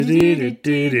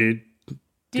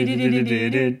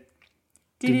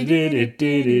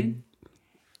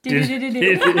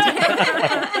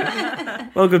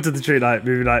Welcome to the True Night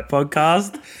Movie Night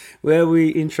podcast, where we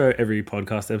intro every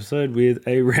podcast episode with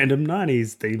a random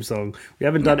 90s theme song. We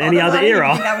haven't done any other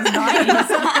era. That was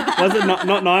 90s. Was it not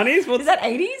 90s? Is that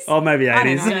 80s? Oh, maybe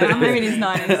 80s. I don't know. Maybe it is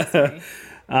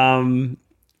 90s.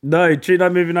 No, True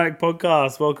Night Movie Night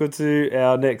podcast. Welcome to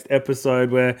our next episode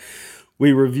where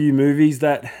we review movies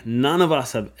that none of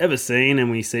us have ever seen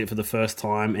and we see it for the first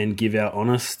time and give our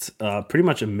honest, pretty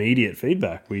much immediate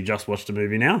feedback. We just watched a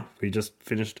movie now. We just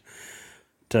finished,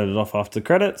 turned it off after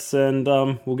credits, and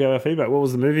we'll give our feedback. What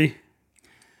was the movie?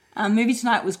 Movie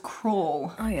tonight was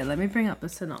Crawl. Oh yeah, let me bring up the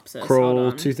synopsis.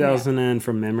 Crawl, 2000 and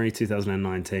from memory,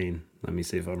 2019. Let me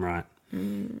see if I'm right.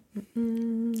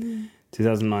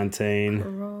 2019.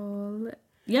 Crawl.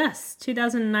 Yes,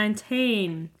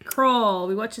 2019. Crawl.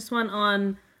 We watched this one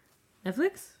on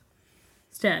Netflix?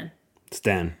 Stan.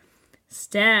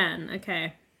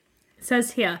 Okay. It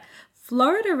says here,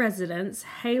 Florida residents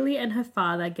Haley and her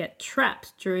father get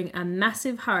trapped during a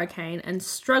massive hurricane and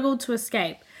struggle to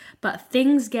escape. But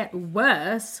things get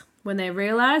worse when they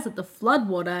realize that the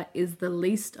floodwater is the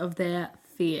least of their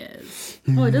fears.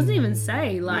 Oh, it doesn't even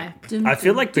say, like... I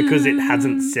feel like because it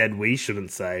hasn't said we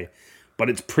shouldn't say, but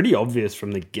it's pretty obvious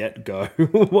from the get-go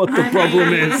what the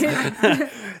problem is.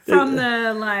 From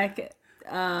the, like,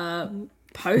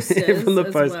 posters From the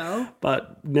as post. well.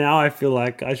 But now I feel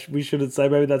like we shouldn't say.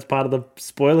 Maybe that's part of the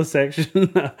spoiler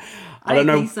section. I don't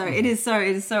know. Think so. It is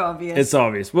so obvious. It's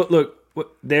obvious. Well, look,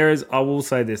 there is. I will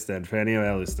say this then for any of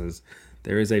our listeners,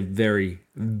 there is a very,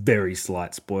 very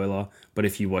slight spoiler. But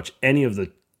if you watch any of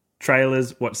the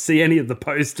trailers, see any of the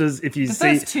posters, if you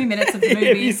see first 2 minutes of the movie,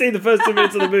 if you see the first 2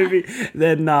 minutes of the movie,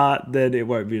 then it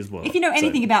won't be as well. if you know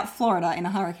anything about Florida in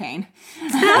a hurricane,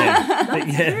 think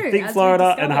as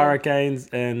Florida we and discovered. hurricanes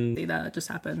and That just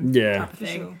happened. Yeah. Type of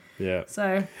thing. yeah. So,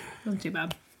 it wasn't too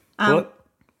bad. What?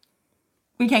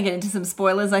 we can get into some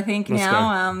spoilers. I think Let's now. go.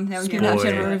 Now we give our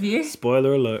general review.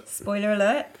 Spoiler alert. Spoiler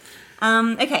alert.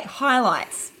 Okay,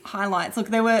 highlights. Look,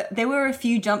 there were a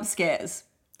few jump scares.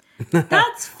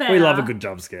 That's fair. We love a good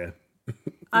jump scare.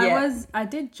 I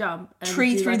did jump. And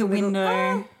Tree do through like the a little-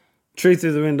 window. Tree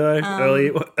through the window,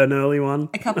 an early one.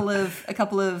 A couple of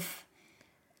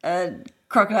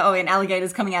crocodile and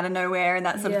alligators coming out of nowhere and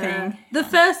that sort of Yeah. thing. The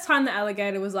first time the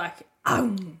alligator was like,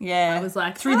 oh. Yeah, I was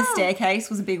like, through the oh. staircase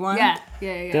was a big one. Yeah.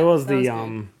 There was That the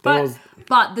good.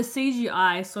 But the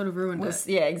CGI sort of ruined it.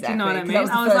 Yeah, exactly. Do you know what I 'Cause mean? that was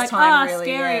the I was first like, time really,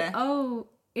 scary. yeah. Oh,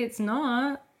 it's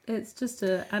not. It's just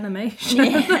an animation.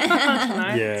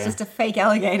 yeah. It's just a fake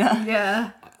alligator.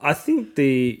 Yeah. I think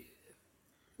the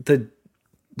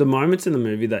moments in the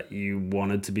movie that you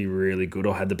wanted to be really good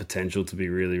or had the potential to be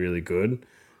really, really good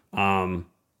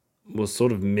was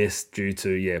sort of missed due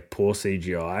to poor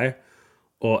CGI.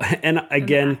 And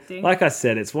again, acting. like I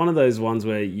said, it's one of those ones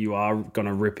where you are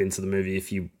gonna rip into the movie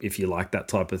if you like that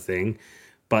type of thing.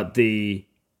 But the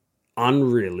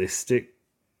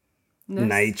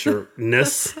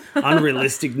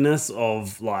unrealisticness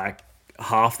of like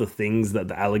half the things that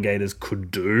the alligators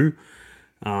could do.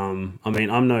 I mean,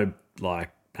 I'm no like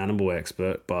animal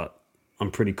expert, but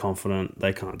I'm pretty confident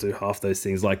they can't do half those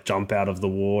things, like jump out of the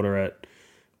water at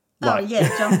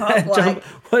Jump up like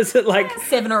was it like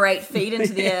 7 or 8 feet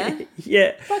into the air.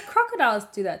 yeah. But crocodiles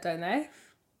do that, don't they?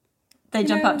 They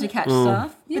jump up to catch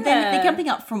stuff. But then Yeah. they're jumping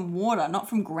up from water, not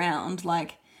from ground.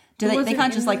 Like, Was they it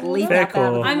can't just in like the leap water? up out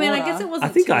of the water. I mean, I guess it wasn't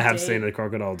I think too I have deep. seen a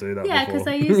crocodile do that Yeah, before. because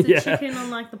they use the Yeah. chicken on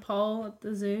like the pole at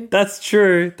the zoo. That's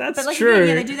true. That's But like, true.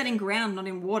 yeah, they do that in ground, not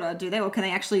in water, do they? Or can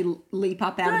they actually leap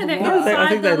up out of the They're water? I inside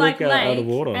think they the leap like out of lake,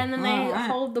 water. and then they Alright.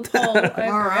 hold the pole over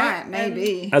All right, it,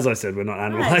 maybe. As I said, we're not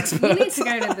animal and- experts. You need to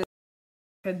go to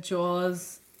the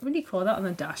Jaws. What do you call that on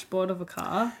the dashboard of a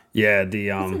car? Yeah,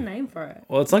 the What's the name for it?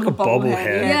 well, it's like a bobblehead,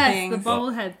 bobblehead. yeah. Yes, thing. the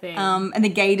bobblehead thing. And the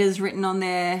gators written on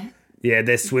their Yeah,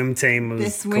 their swim team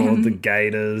was swim called the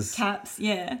Gators, caps.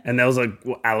 Yeah. and there was a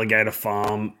alligator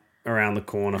farm around the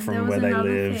corner There from was where they another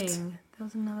lived. thing. There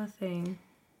was another thing.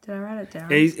 Did I write it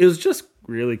down? It was just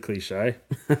really cliche.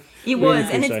 It was,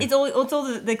 and cliche. it's all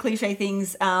the cliche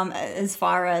things as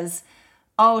far as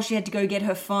she had to go get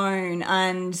her phone,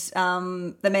 and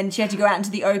then she had to go out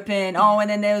into the open. And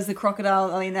then there was the crocodile,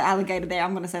 the alligator there.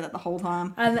 I'm going to say that the whole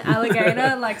time. And the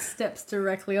alligator like steps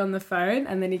directly on the phone,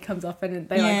 and then he comes up and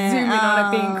they like zoom in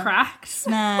on it being cracked.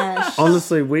 Smash.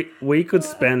 Honestly, we could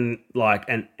spend like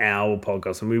an hour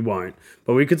podcast, and we won't,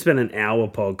 but we could spend an hour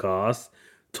podcast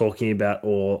talking about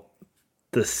all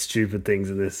the stupid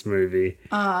things in this movie.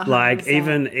 Like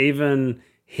 100%. even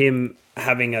him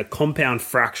having a compound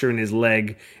fracture in his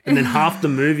leg, and then half the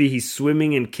movie he's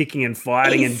swimming and kicking and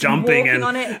fighting and jumping walking and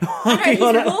on it. He's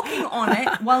walking on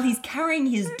it while he's carrying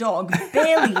his dog,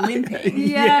 barely limping.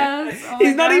 Yes. Oh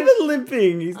he's my not gosh. even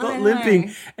limping. He's not know.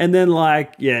 limping. And then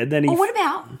then he. Or what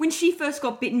about when she first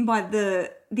got bitten by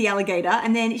the alligator,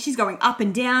 and then she's going up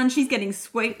and down, she's getting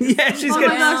swept. Yeah, she's Oh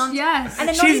getting. my gosh, yes. And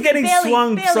then not She's even getting barely-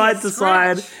 swung barely side to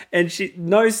side, scratch. and she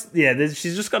knows. Yeah,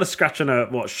 she's just got a scratch on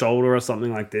her shoulder or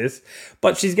something like this.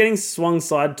 But she's getting swung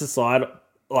side to side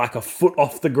like a foot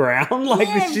off the ground, like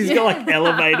Yeah, she's got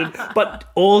elevated. But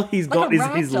all he's got a is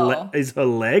rag doll. is her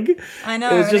leg. I know.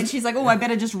 It was And then just she's like, "Oh, I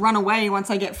better just run away once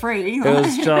I get free." it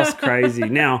was just crazy.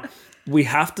 Now we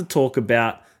have to talk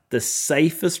about the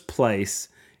safest place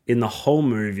in the whole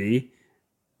movie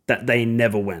that they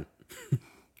never went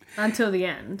Until the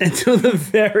end. until the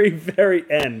very, very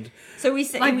end. So we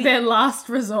said, Like their last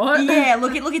resort. yeah.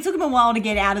 Look, it took them a while to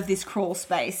get out of this crawl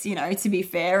space. You know, to be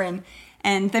fair,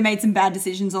 and they made some bad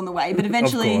decisions on the way, but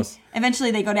course.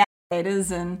 eventually they got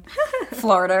alligators and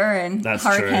Florida and That's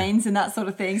hurricanes and that sort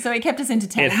of thing. So it kept us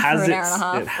entertained It has for an hour and a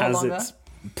half it or has longer. its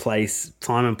place,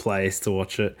 time and place to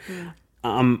watch it.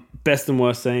 Best and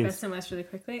worst scenes. Best and worst really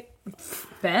quickly.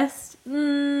 Best?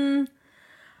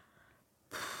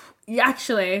 Yeah,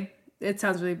 actually, it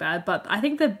sounds really bad, but I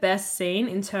think the best scene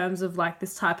in terms of like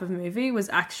this type of movie was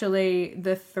actually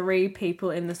the 3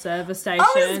 people in the service station.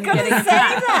 I was going to say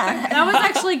that. That was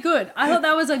actually good. I thought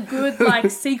that was a good like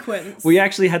sequence. We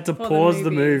actually had to the pause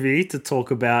the movie. movie to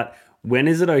talk about when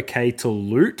is it okay to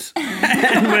loot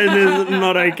and when is it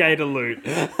not okay to loot.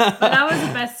 But that was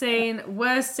the best scene.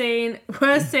 Worst scene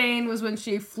was when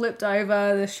she flipped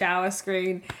over the shower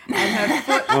screen and her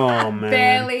foot Oh man.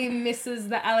 barely misses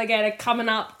the alligator coming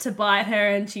up to bite her,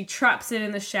 and she traps it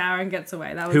in the shower and gets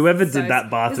away. That was Whoever so- did that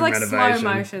it was bathroom like renovation,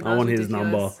 slow motion. I That was want his number.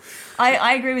 ridiculous.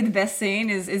 I agree with the best scene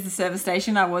is the service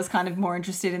station. I was kind of more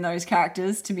interested in those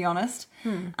characters, to be honest.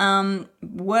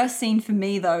 Worst scene for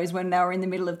me though is when they were in the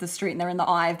middle of the street and they're in the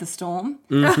eye of the storm.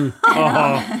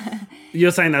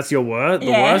 You're saying that's your word? The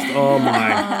Yeah. worst?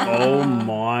 Oh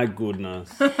my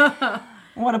goodness.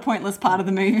 What a pointless part of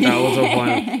the movie. That was a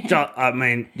point. I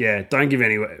mean, yeah, don't give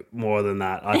any more than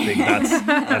that. I think that's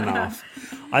enough.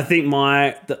 I think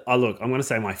look, I'm going to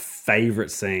say my favorite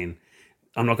scene.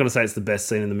 I'm not going to say it's the best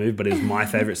scene in the movie, but it's my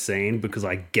favorite scene because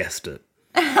I guessed it.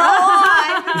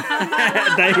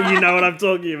 You know what I'm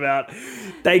talking about.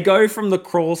 They go from the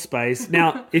crawl space.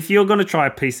 Now, if you're going to try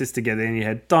to piece this together in your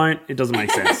head, don't. It doesn't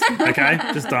make sense. Okay?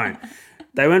 Just don't.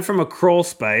 They went from a crawl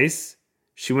space.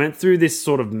 She went through this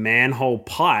sort of manhole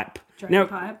pipe. Drain Now,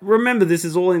 pipe. remember, this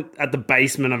is all at the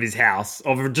basement of his house,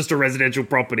 of just a residential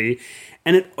property.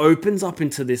 And it opens up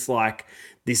into this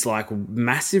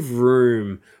massive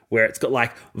room where it's got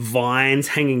like vines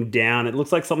hanging down. It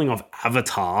looks like something off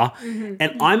Avatar.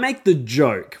 And I make the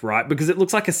joke, right? Because it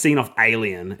looks like a scene off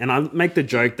Alien. And I make the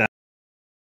joke that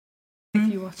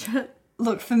If you watch it.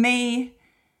 Look, for me,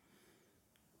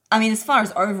 I mean, as far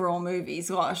as overall movies,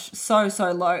 gosh, so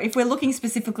low. If we're looking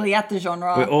specifically at the we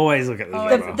genre, always look at the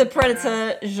genre. the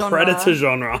Predator genre, Predator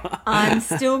genre. I'm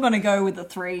still going to go with the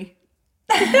 3.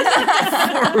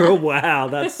 Wow,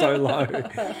 that's so low.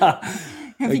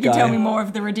 If you can tell me more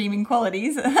of the redeeming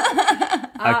qualities.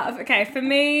 Okay, for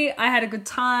me, I had a good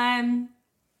time.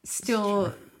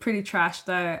 Still pretty trash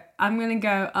though. I'm gonna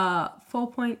go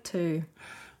 4.2.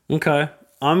 Okay.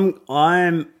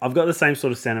 I've got the same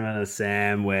sort of sentiment as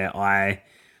Sam, where I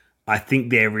think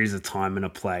there is a time and a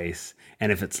place,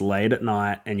 and if it's late at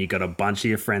night and you got a bunch of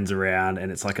your friends around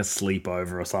and it's like a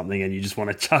sleepover or something and you just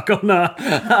want to chuck on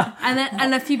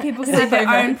And a few people can have their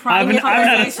Sleepover. own I private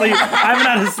haven't conversation.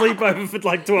 had a sleepover for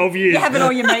like 12 years. Having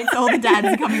all your mates, all the dads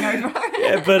are coming over.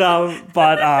 Yeah,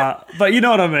 but you know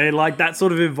what I mean, like that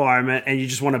sort of environment, and you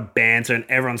just want to banter and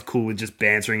everyone's cool with just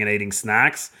bantering and eating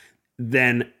snacks.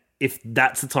 Then if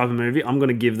that's the type of movie, I'm going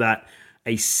to give that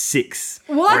a 6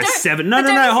 What? or a 7. No, But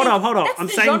don't you hold think up. That's I'm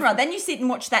the saying genre. Then you sit and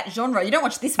watch that genre. You don't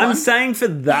watch this one. I'm saying for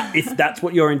that, if that's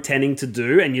what you're intending to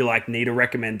do and you like need a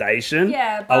recommendation,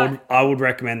 Yeah, but- I would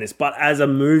recommend this. But as a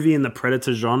movie in the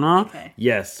Predator genre, Okay.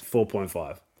 yes,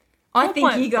 4.5. I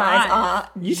think you guys 4.5. are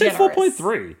You said generous.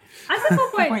 4.3. I said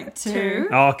 4.2.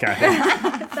 Oh, okay.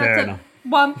 Fair enough.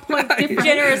 1 point difference.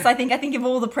 Generous, I think. I think of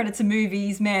all the Predator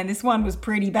movies, man, this one was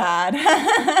pretty bad.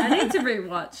 I need to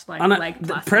rewatch I know, like the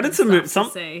Plastic Predator and stuff some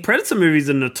to see. Predator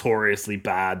movies are notoriously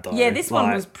bad though. Yeah, this one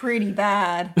Like, was pretty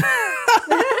bad.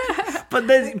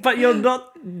 But you're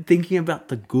not thinking about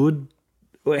the good.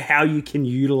 how you can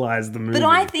utilize the movie. But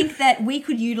I think that we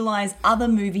could utilize other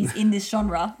movies in this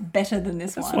genre better than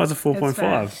this That's one. why it's a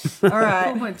 4.5. All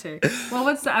right. 4.2. Well,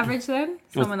 what's the average then?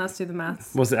 Someone else do the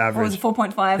maths. What's the Or was average?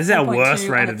 it 4.5? This is our 4.2, worst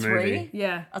and rated a 3? movie.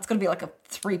 Yeah. That's got to be like a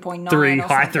 3.9. Three, or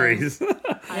high something. threes.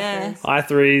 Yeah. High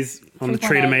threes on the 3.8.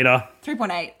 treatometer.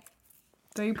 3.8.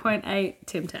 3.8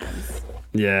 Tim Tams.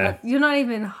 Yeah. You're not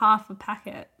even half a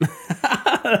packet.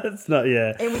 It's not,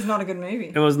 yeah. It was not a good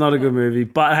movie. It was not a good movie.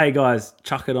 But hey, guys,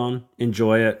 chuck it on.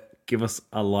 Enjoy it. Give us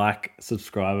a like,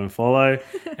 subscribe, and follow.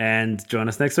 And join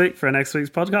us next week for our next week's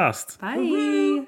podcast. Bye.